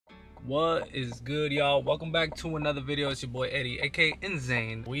What is good, y'all? Welcome back to another video. It's your boy Eddie, aka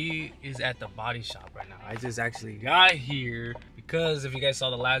Inzane. We is at the body shop right now. I just actually got here because if you guys saw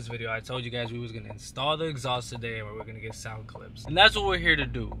the last video, I told you guys we was gonna install the exhaust today and we're gonna get sound clips, and that's what we're here to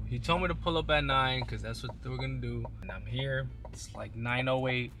do. He told me to pull up at 9 because that's what we're gonna do, and I'm here. It's like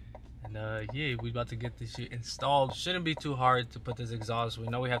 9:08. And yeah, we about to get this shit installed. Shouldn't be too hard to put this exhaust. We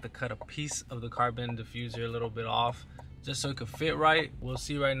know we have to cut a piece of the carbon diffuser a little bit off just so it could fit right. We'll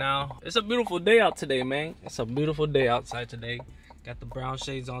see right now. It's a beautiful day out today, man. It's a beautiful day outside today. Got the brown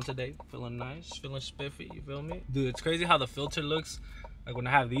shades on today. Feeling nice, feeling spiffy, you feel me? Dude, it's crazy how the filter looks like when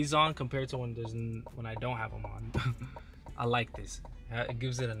I have these on compared to when I don't have them on. I like this. It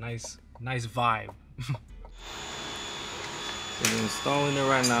gives it a nice vibe. So they're installing it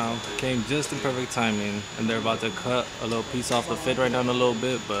right now. Came just in perfect timing, and they're about to cut a little piece off the fit right down a little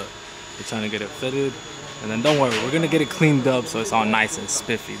bit, but they're trying to get it fitted. And then don't worry, we're gonna get it cleaned up so it's all nice and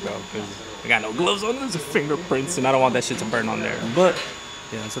spiffy, bro. Cause I got no gloves on, there's fingerprints, and I don't want that shit to burn on there. But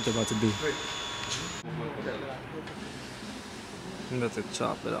yeah, that's what they're about to do. I'm about to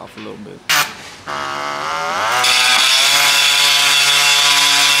chop it off a little bit.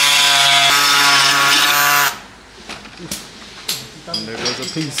 And there goes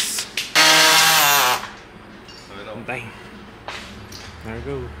a piece. Dang. There it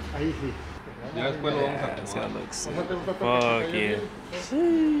goes. Yeah, that's how it looks. Fuck yeah.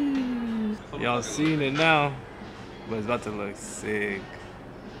 Y'all seen it now, but it's about to look sick.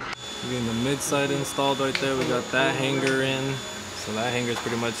 We're getting the mid side installed right there. We got that hanger in. So that hanger's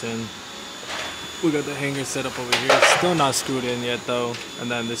pretty much in. We got the hanger set up over here. Still not screwed in yet though.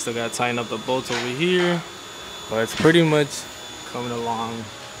 And then they still got to tighten up the bolts over here. But it's pretty much coming along,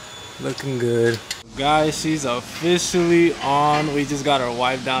 looking good. Guys, she's officially on. We just got her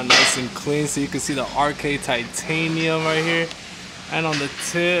wiped down nice and clean so you can see the RK titanium right here. And on the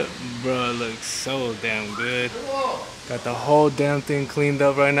tip, bro, it looks so damn good. Got the whole damn thing cleaned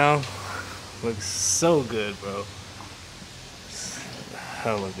up right now. Looks so good, bro.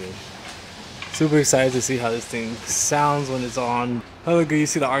 Hella good. Super excited to see how this thing sounds when it's on. Hella good. You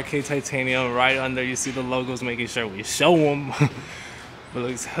see the RK titanium right under. You see the logos, making sure we show them. But it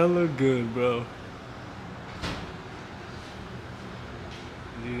looks hella good, bro.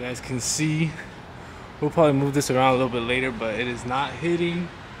 You guys can see. We'll probably move this around a little bit later, but it is not hitting.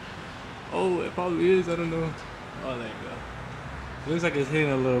 Oh, it probably is. I don't know. Oh, there you go. Looks like it's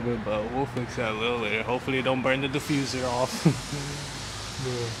hitting a little bit, but we'll fix that a little later. Hopefully it don't burn the diffuser off.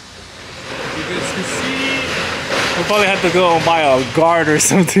 You guys can see. We'll probably have to go and buy a guard or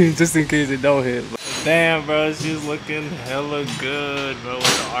something just in case it don't hit. Damn, bro, she's looking hella good, bro.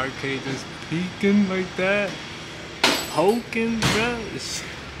 With the RK just peeking like that. Poking, bro.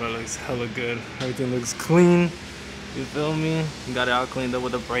 Bro, it looks hella good. Everything looks clean. You feel me? Got it all cleaned up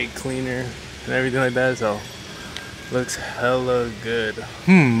with a brake cleaner and everything like that, so looks hella good.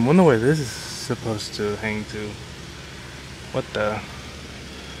 Wonder where this is supposed to hang to. What the?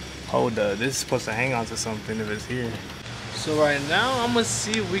 Hold up, this is supposed to hang on to something if it's here. So right now, I'm gonna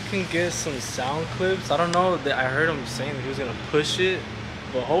see if we can get some sound clips. I don't know, I heard him saying that he was gonna push it,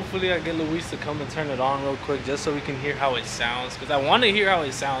 but hopefully I get Luis to come and turn it on real quick just so we can hear how it sounds. Cause I wanna hear how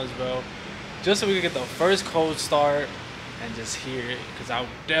it sounds, bro. Just so we can get the first cold start and just hear it. Cause I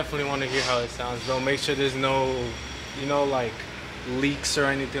definitely wanna hear how it sounds, bro. Make sure there's no, you know, like leaks or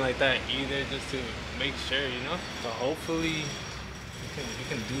anything like that either, just to make sure, you know? So hopefully we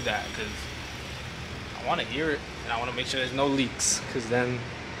can do that, because I want to hear it and I want to make sure there's no leaks, because then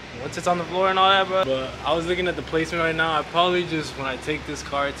once it's on the floor and all that, bro. But I was looking at the placement right now. I probably just, when I take this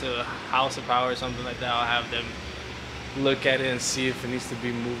car to House of Power or something like that, I'll have them look at it and see if it needs to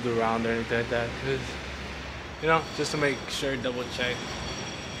be moved around or anything like that, because, you know, just to make sure, double check.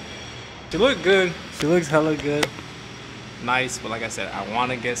 She looked good. She looks hella good. Nice, but like I said, I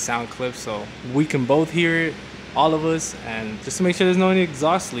want to get sound clips so we can both hear it, all of us, and just to make sure there's no any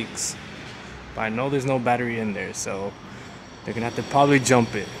exhaust leaks. But I know there's no battery in there, so they're gonna have to probably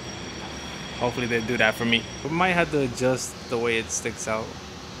jump it. Hopefully they do that for me. We might have to adjust the way it sticks out.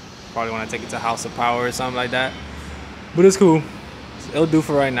 Probably when I take it to House of Power or something like that. But it's cool. It'll do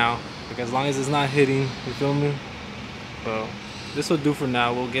for right now. Like, as long as it's not hitting, you feel me? So this will do for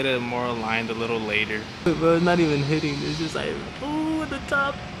now. We'll get it more aligned a little later. But it's not even hitting. It's just like, ooh, at the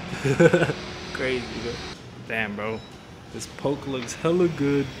top. Crazy, bro. Damn, bro. This poke looks hella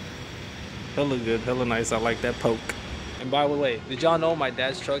good. Hella good, hella nice. I like that poke. And by the way, did y'all know my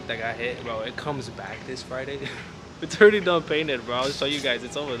dad's truck that got hit? Bro, it comes back this Friday. It's already done painted, bro. I'll show you guys.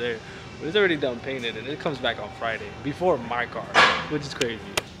 It's over there. But it's already done painted, and it comes back on Friday. Before my car, which is crazy.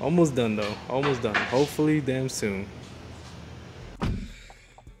 Almost done, though. Almost done. Hopefully, damn soon.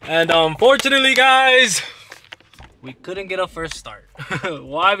 And unfortunately, guys, we couldn't get a first start.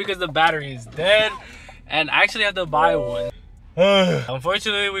 Why? Because the battery is dead, and I actually have to buy one.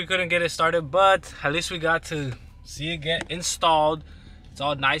 Unfortunately, we couldn't get it started, but at least we got to see it get installed. It's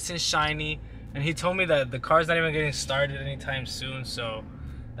all nice and shiny, and he told me that the car's not even getting started anytime soon, so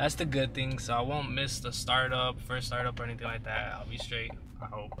that's the good thing. So I won't miss the first startup or anything like that. I'll be straight, I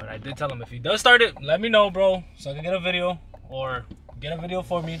hope. But I did tell him if he does start it, let me know, bro, so I can get a video, or get a video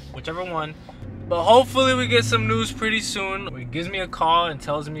for me, whichever one. But hopefully we get some news pretty soon. He gives me a call and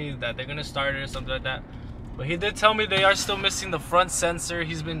tells me that they're gonna start it or something like that. But he did tell me they are still missing the front sensor.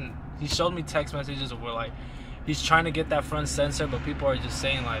 He showed me text messages where like he's trying to get that front sensor, but people are just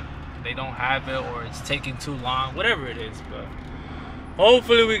saying like they don't have it or it's taking too long, whatever it is. But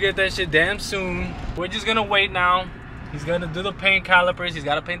hopefully we get that shit damn soon. We're just gonna wait now. He's gonna do the paint calipers. He's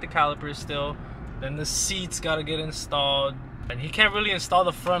gotta paint the calipers still. Then the seats gotta get installed. And he can't really install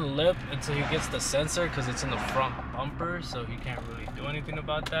the front lip until he gets the sensor because it's in the front bumper, so he can't really do anything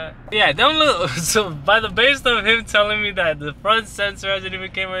about that. Yeah, don't look. So by the base of him telling me that the front sensor hasn't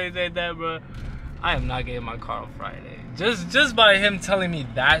even came or anything like that, bro, I am not getting my car on Friday. Just by him telling me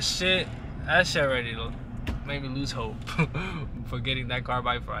that shit already made me lose hope for getting that car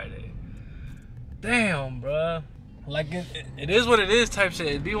by Friday. Damn, bro. Like it is what it is type shit.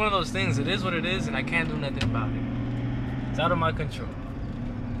 It'd be one of those things. It is what it is, and I can't do nothing about it. It's out of my control.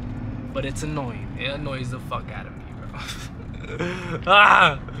 But it's annoying. It annoys the fuck out of me,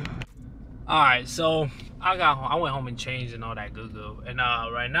 bro. Alright, so I went home and changed and all that goo-goo. And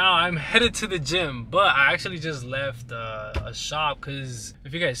right now I'm headed to the gym. But I actually just left a shop because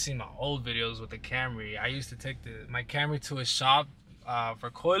if you guys see my old videos with the Camry, I used to take my Camry to a shop for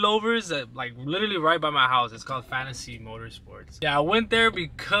coilovers that like literally right by my house. It's called Fantasy Motorsports. Yeah, I went there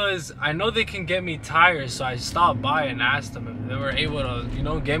because I know they can get me tires, so I stopped by and asked them if they were able to, you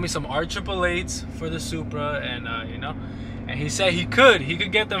know, get me some R888s for the Supra, and you know, and he said he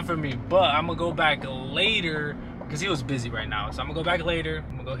could get them for me, but I'm gonna go back later because he was busy right now. So I'm gonna go back later.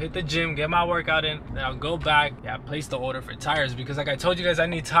 I'm gonna go hit the gym, get my workout in, then I'll go back, yeah, place the order for tires because like I told you guys, I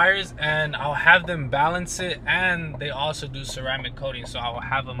need tires, and I'll have them balance it, and they also do ceramic coating, so I'll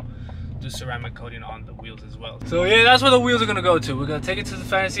have them do ceramic coating on the wheels as well. So yeah, that's where the wheels are gonna go to. We're gonna take it to the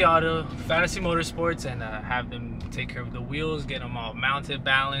Fantasy Motorsports, and have them take care of the wheels, get them all mounted,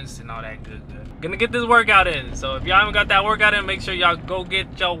 balanced, and all that good. Gonna get this workout in. So if y'all haven't got that workout in, make sure y'all go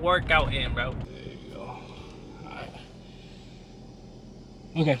get your workout in, bro.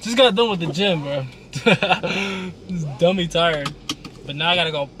 Okay, just got done with the gym, bro. This dummy tired. But now I gotta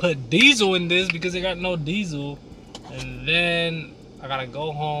go put diesel in this because I got no diesel. And then I gotta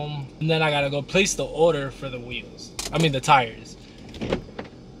go home. And then I gotta go place the order for the wheels. I mean the tires.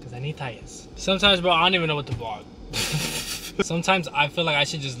 Because I need tires. Sometimes, bro, I don't even know what to vlog. Sometimes I feel like I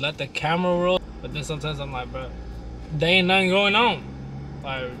should just let the camera roll. But then sometimes I'm like, bro, there ain't nothing going on.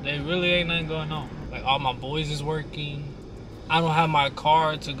 Like, there really ain't nothing going on. Like, all my boys is working. I don't have my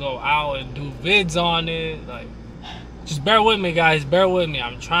car to go out and do vids on it. Like, just bear with me, guys. Bear with me.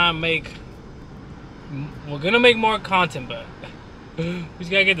 I'm trying to we're gonna make more content, but we just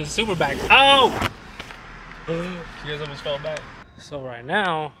gotta get the Supra back. Oh! You guys almost fell back. So right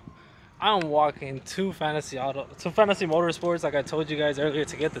now, I'm walking to Fantasy Motorsports, like I told you guys earlier,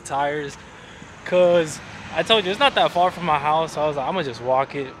 to get the tires. Cause I told you it's not that far from my house, so I was like, I'm gonna just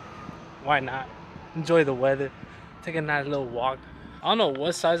walk it. Why not? Enjoy the weather. Take a nice little walk. I don't know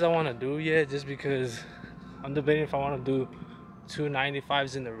what size I want to do yet, just because I'm debating if I want to do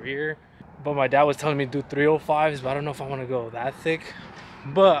 295s in the rear. But my dad was telling me to do 305s, but I don't know if I want to go that thick.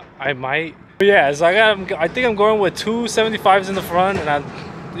 But I might. But yeah, so I think I'm going with 275s in the front, and I'm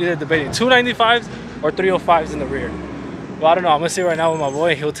either debating 295s or 305s in the rear. Well, I don't know. I'm gonna sit right now with my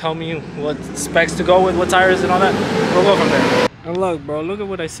boy. He'll tell me what specs to go with, what tires and all that. We'll go from there. And look, bro, look at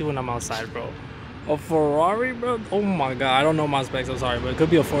what I see when I'm outside, bro. A Ferrari, bro. Oh my god, I don't know my specs. I'm sorry, but it could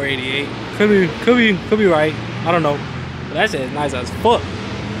be a 488. Could be right. I don't know. But that shit is nice as fuck.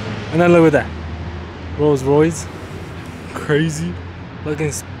 And then look at that, Rolls Royce, crazy,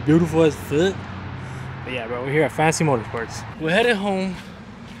 looking beautiful as fuck. But yeah, bro, we're here at Fantasy Motorsports. We're headed home,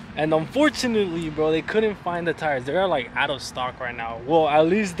 and unfortunately, bro, they couldn't find the tires. They're like out of stock right now. Well, at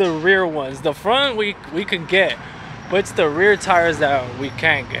least the rear ones. The front we could get, but it's the rear tires that we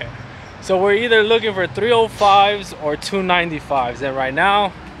can't get. So we're either looking for 305s or 295s, and right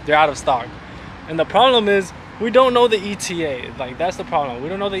now they're out of stock. And the problem is we don't know the ETA. Like, that's the problem. We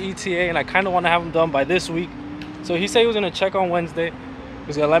don't know the ETA, and I kind of want to have them done by this week. So he said he was gonna check on Wednesday. He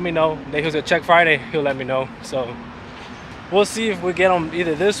was gonna let me know. Then he was gonna check Friday. He'll let me know. So we'll see if we get them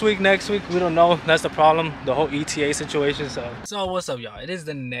either this week, next week. We don't know. That's the problem, the whole ETA situation. So what's up, y'all? It is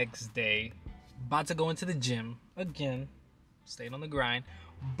the next day. About to go into the gym again. Staying on the grind.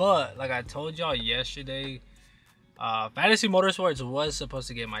 But like I told y'all yesterday, Fantasy Motorsports was supposed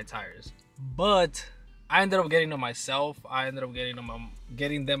to get my tires, but I ended up getting them myself. I ended up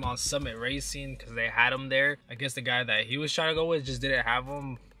getting them on Summit Racing because they had them there. I guess the guy that he was trying to go with just didn't have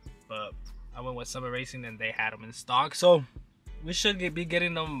them, but I went with Summit Racing and they had them in stock. So we should be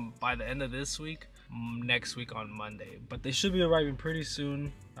getting them by the end of this week, next week on Monday. But they should be arriving pretty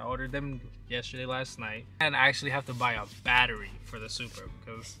soon. I ordered them yesterday, last night, and I actually have to buy a battery for the Supra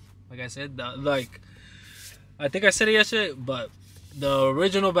because, like I said, I think I said it yesterday, but the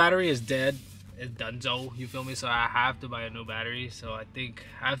original battery is dead. It's donezo, you feel me? So I have to buy a new battery. So I think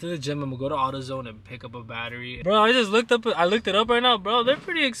after the gym, I'm gonna go to AutoZone and pick up a battery. Bro, I looked it up right now, bro. They're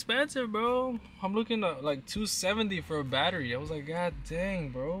pretty expensive, bro. I'm looking at like $270 for a battery. I was like, God dang,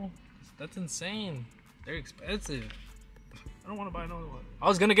 bro, that's insane. They're expensive. I don't want to buy another one. I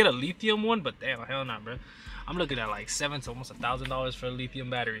was gonna get a lithium one, but damn, hell not, bro. I'm looking at like $700 to almost $1,000 for a lithium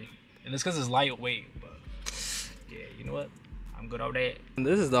battery, and it's because it's lightweight. But yeah, you know what? I'm good over that.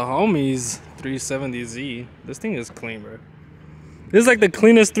 This is the homies 370Z. This thing is clean, bro. This is like the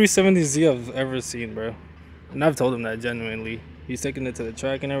cleanest 370Z I've ever seen, bro. And I've told him that genuinely. He's taking it to the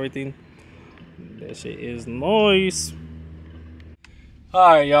track and everything. That shit is nice.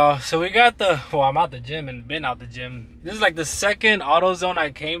 Alright, y'all. So we got well, I'm out the gym and been out the gym. This is like the second AutoZone I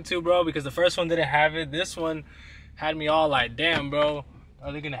came to, bro, because the first one didn't have it. This one had me all like, damn, bro,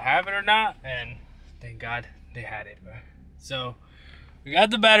 are they gonna have it or not? And thank God they had it, bro. So we got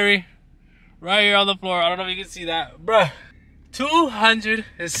the battery right here on the floor. I don't know if you can see that, bruh.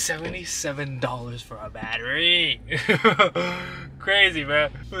 $277 for a battery. Crazy,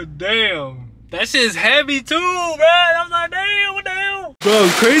 man. But damn, that shit is heavy too, bro. I was like, damn, what the hell? Bro,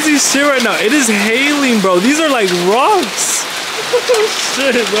 crazy shit right now. It is hailing, bro. These are like rocks.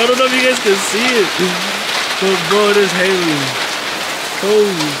 Shit, bro. I don't know if you guys can see it. But bro, it is hailing.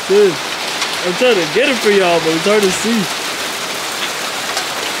 Holy shit. I'm trying to get it for y'all, but it's hard to see.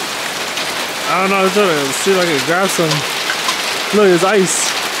 I don't know, I'm trying to see if I can grab some. Look, it's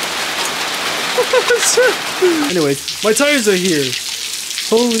ice. Anyways, my tires are here.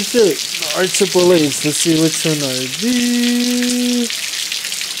 Holy shit. R888s. Let's see which one are these.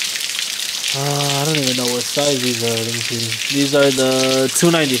 I don't even know what size these are. Let me see. These are the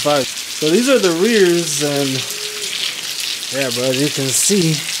 295. So these are the rears, and yeah, bro, as you can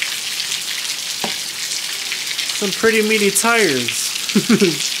see, some pretty meaty tires.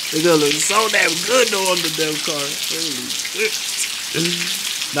 They're gonna look so damn good though on the damn car. Holy shit.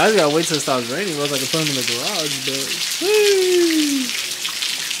 Now I just gotta wait till it stops raining, else I can put them in the garage, but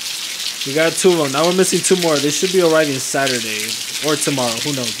we got 2 of them. Now we're missing 2 more. They should be arriving Saturday or tomorrow,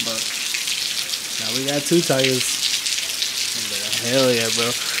 who knows, but now we got 2 tires. Hell yeah,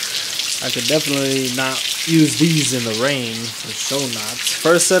 bro. I could definitely not use these in the rain, for sure not.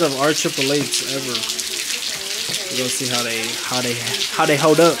 First set of R888s ever. We're gonna see how they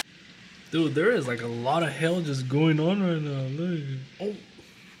hold up. Dude, there is like a lot of hell just going on right now. Look. Oh,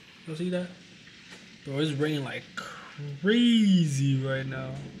 you see that? Bro, it's raining like crazy right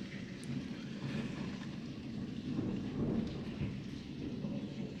now.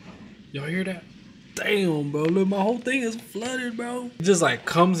 Y'all hear that? Damn, bro. Look, my whole thing is flooded, bro. It just like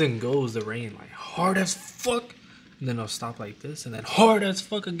comes and goes, the rain, like hard as fuck. And then it'll stop like this, and then hard as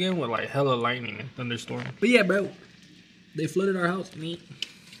fuck again with like hella lightning and thunderstorm. But yeah, bro, they flooded our house. Neat.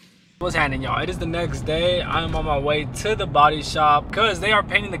 What's happening, y'all? It is the next day. I'm on my way to the body shop because they are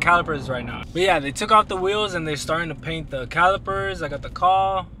painting the calipers right now. But yeah, they took off the wheels and they're starting to paint the calipers. I got the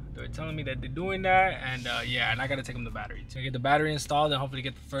call. They're telling me that they're doing that, and yeah, and I gotta take them the battery to get the battery installed and hopefully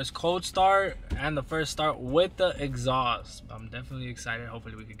get the first cold start and the first start with the exhaust. I'm definitely excited.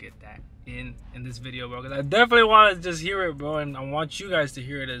 Hopefully we could get that in this video, bro, because I definitely want to just hear it, bro, and I want you guys to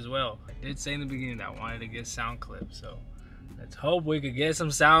hear it as well. I did say in the beginning that I wanted to get sound clips, so let's hope we could get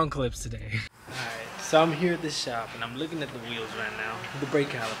some sound clips today. Alright, so I'm here at the shop and I'm looking at the wheels right now, the brake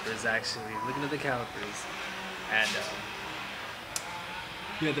calipers actually, looking at the calipers, and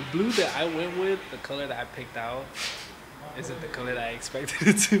yeah, the blue that I went with, the color that I picked out, isn't the color that I expected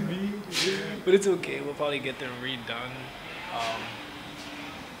it to be, but it's okay. We'll probably get them redone.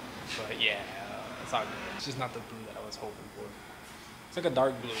 But yeah, it's all good. It's just not the blue that I was hoping for. It's like a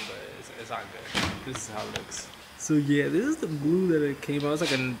dark blue, but it's all good. This is how it looks. So yeah, this is the blue that it came out. It's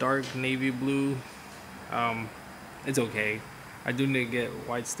like a dark navy blue. It's okay. I do need to get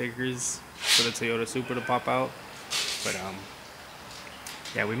white stickers for the Toyota Supra to pop out, but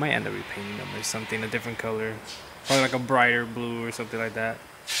yeah, we might end up repainting them or something, a different color. Probably like a brighter blue or something like that.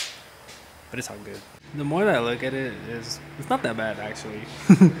 But it's all good. The more that I look at it, it's not that bad actually.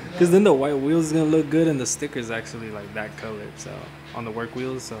 Because then the white wheels is gonna look good and the sticker's actually like that color. So on the work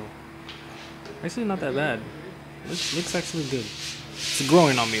wheels, so actually not that bad. Looks actually good. It's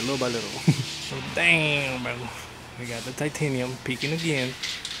growing on me little by little. So damn, bro. We got the titanium peeking again.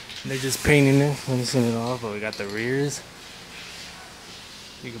 They're just painting it, finishing it off. But we got the rears.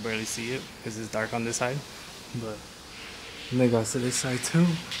 You can barely see it because it's dark on this side. But they got to this side too.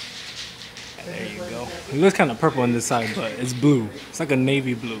 There you go. It looks kind of purple on this side, but it's blue. It's like a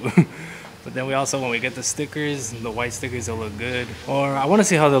navy blue. But then we also, when we get the stickers, the white stickers will look good. Or I want to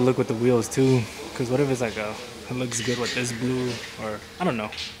see how they'll look with the wheels too. Because what if it's like it looks good with this blue, or I don't know.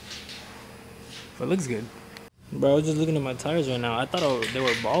 But it looks good. Bro, I was just looking at my tires right now. I thought they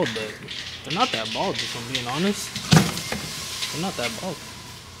were bald, but they're not that bald, if I'm being honest. They're not that bald.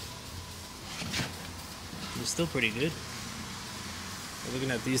 They're still pretty good.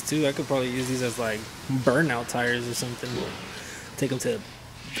 Looking at these two, I could probably use these as like burnout tires or something. Take them to the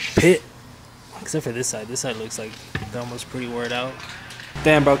pit. Except for this side. This side looks like they're almost pretty wore out.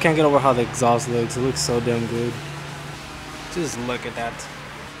 Damn, bro, can't get over how the exhaust looks. It looks so damn good. Just look at that.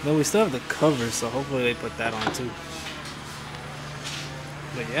 Then we still have the cover, so hopefully they put that on too.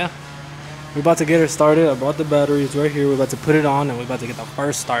 But yeah, we're about to get her started. I brought the batteries right here. We're about to put it on and we're about to get the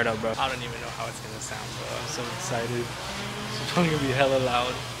first start up, bro. I don't even know how it's gonna sound, bro. I'm so excited. It's probably gonna be hella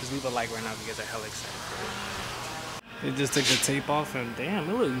loud. Just leave a like right now if you guys are hella excited for it. They just took the tape off and damn,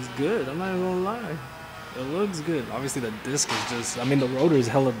 it looks good. I'm not even gonna lie. It looks good. Obviously the disc is just, I mean the rotor is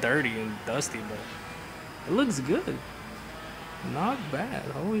hella dirty and dusty, but it looks good. Not bad.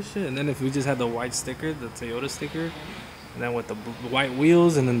 Holy shit. And then if we just had the white sticker, the Toyota sticker, and then with the white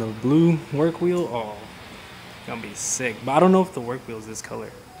wheels and then the blue work wheel, oh, it's gonna be sick. But I don't know if the work wheel is this color.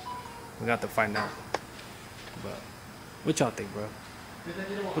 We got to find out. But what y'all think, bro?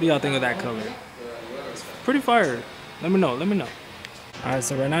 What do y'all think of that color? It's pretty fire. Let me know. Let me know. All right,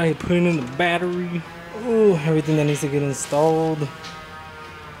 so right now he's putting in the battery. Ooh, everything that needs to get installed.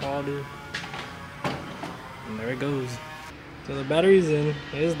 Quality. And there it goes. So the battery's in.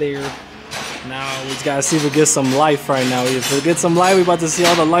 It's there. Now we just gotta see if it gets some life right now. If it gets some light, we're about to see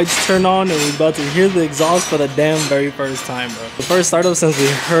all the lights turn on and we're about to hear the exhaust for the damn very first time, bro. The first startup since we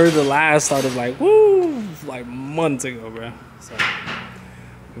heard the last startup, like, woo, like months ago, bro. So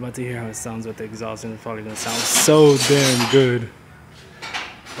we're about to hear how it sounds with the exhaust and it's probably gonna sound so damn good.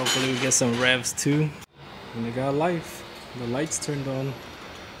 Hopefully we get some revs too. And they got life. The lights turned on.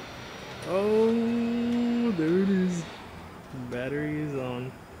 Oh, there it is. The battery is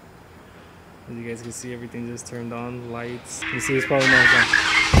on. As you guys can see, everything just turned on. Lights. You see, it's probably not done.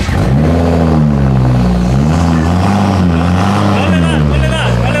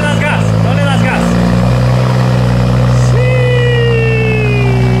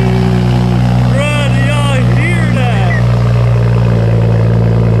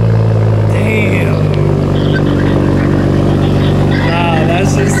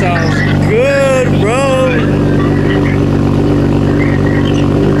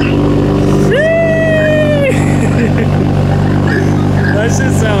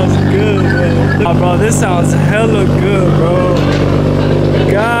 Bro, this sounds hella good, bro.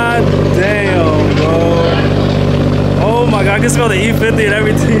 God damn, bro. Oh my god, I can smell the E50 and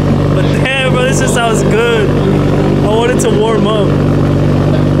everything. But damn, bro, this just sounds good. I want it to warm up.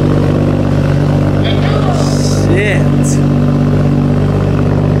 Shit.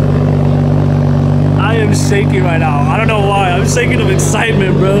 I am shaking right now. I don't know why. I'm shaking of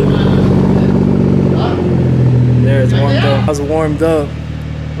excitement, bro. There, it's warmed up. I was warmed up.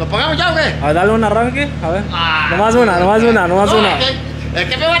 ¿Lo pagamos ya o qué? A ver, dale un arranque, a ver. Nomás una, nomás una, nomás una. Es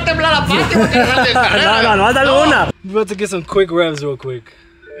que me va a temblar la parte porque no, nomás dale una. We're about to get some quick revs real quick.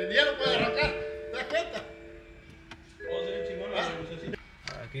 El día no puede arrancar, ¿te das cuenta?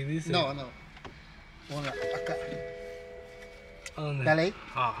 Aquí dice. No, no. Una, acá. ¿Dónde? Dale ahí.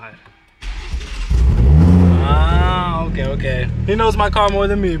 Oh, hi. Ah, okay, okay. He knows my car more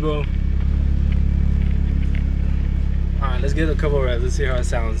than me, bro. Alright, let's get a couple revs. Let's see how it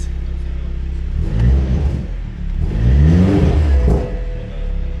sounds.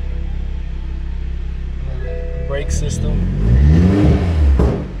 Brake system.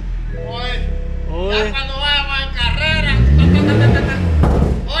 Oye, Oye. ya cuando vayamos en carrera.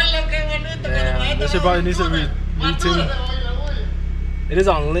 Oye, qué bonito. Yeah, this should probably need some retune. It is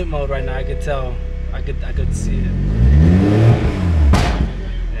on limp mode right now. I could tell. I could see it.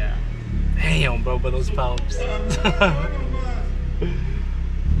 Yeah. Damn, bro, but those palps.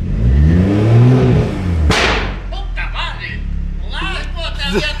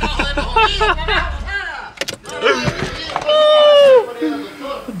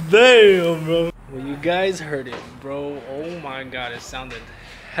 Damn, bro. Well, you guys heard it, bro. Oh my god, it sounded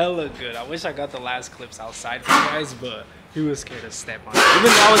hella good. I wish I got the last clips outside for you guys, but he was scared to step on it.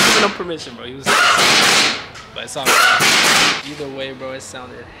 Even though I was giving him permission, bro. He was scared. But it's all good. Either way, bro, it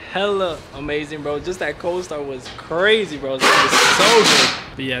sounded hella amazing, bro. Just that cold start was crazy, bro. It was so good.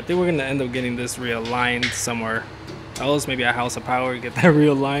 But yeah, I think we're gonna end up getting this realigned somewhere else, maybe a house of power, get that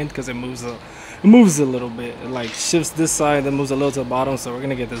realigned because it moves a little bit. It like shifts this side, then moves a little to the bottom. So we're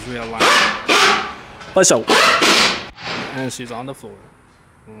gonna get this realigned. Let's show. And she's on the floor.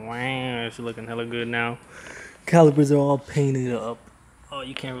 Wow, she's looking hella good now. Calipers are all painted up. Oh,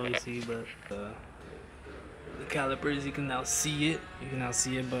 you can't really see, but the calipers, you can now see it.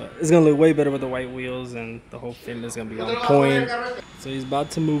 But it's gonna look way better with the white wheels, and the whole fitment is gonna be on point. So he's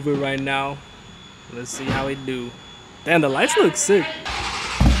about to move it right now. Let's see how he do. Damn, the lights look sick.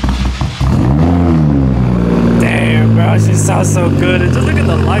 Damn, bro, she sounds so good. And just look at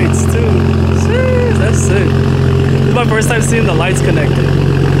the lights too. Jeez, that's sick. This is my first time seeing the lights connected.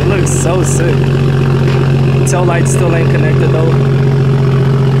 It looks so sick. Tail lights still ain't connected though.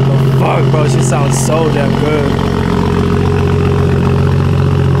 But fuck, bro, she sounds so damn good.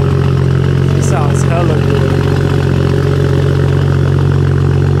 She sounds hella good.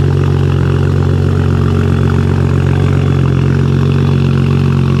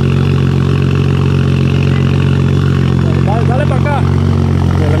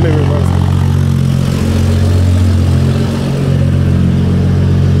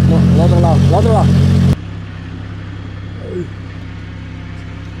 Otro lado.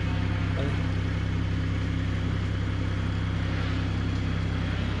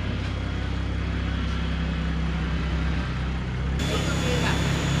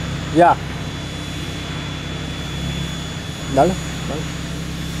 Ya. Dale, dale.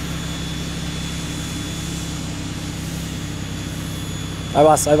 Ahí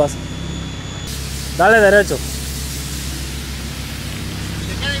vas, ahí vas. Dale derecho.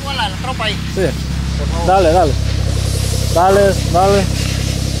 La tropa ahí. Sí. Dale, dale. Dale, dale.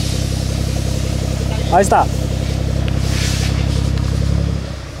 Ahí está.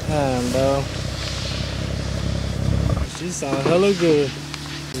 Damn, bro. She sounds hella good.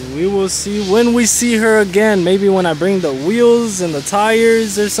 We will see when we see her again. Maybe when I bring the wheels and the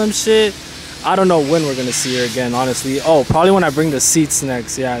tires or some shit. I don't know when we're gonna see her again, honestly. Oh, probably when I bring the seats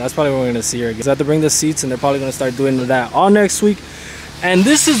next. Yeah, that's probably when we're gonna see her again. I have to bring the seats, and they're probably gonna start doing that all next week. And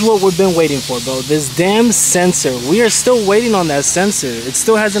this is what we've been waiting for, bro. This damn sensor. We are still waiting on that sensor. It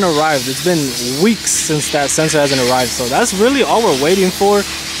still hasn't arrived. It's been weeks since that sensor hasn't arrived. So that's really all we're waiting for.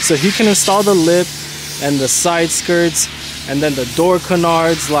 So he can install the lip and the side skirts and then the door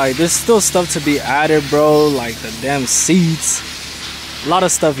canards. Like, there's still stuff to be added, bro. Like the damn seats. A lot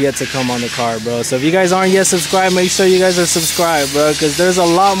of stuff yet to come on the car, bro. So if you guys aren't yet subscribed, make sure you guys are subscribed, bro. Because there's a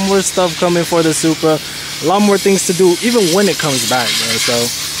lot more stuff coming for the Supra. A lot more things to do, even when it comes back, bro. So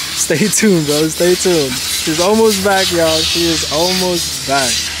stay tuned, bro. Stay tuned. She's almost back, y'all. She is almost back.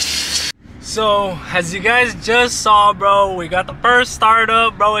 So, as you guys just saw, bro, we got the first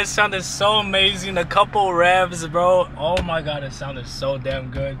startup, bro. It sounded so amazing. A couple revs, bro. Oh my god, it sounded so damn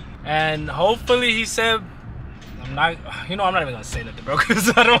good. And hopefully, he said, I'm not even gonna say nothing, bro,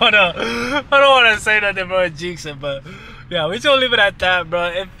 because I don't wanna say nothing, bro, and jinx it. But yeah, we just gonna leave it at that, bro.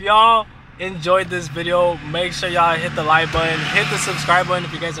 If y'all enjoyed this video, make sure y'all hit the like button, hit the subscribe button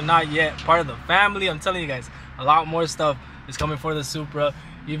if you guys are not yet part of the family. I'm telling you guys, a lot more stuff is coming for the Supra,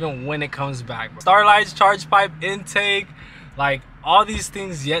 even when it comes back, bro. Starlights, charge pipe, intake, like all these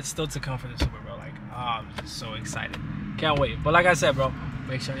things yet still to come for the Supra, bro. Like, oh, I'm just so excited, can't wait. But like I said, bro,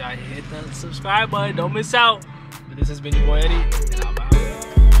 make sure y'all hit the subscribe button, don't miss out. But this has been your boy Eddie, and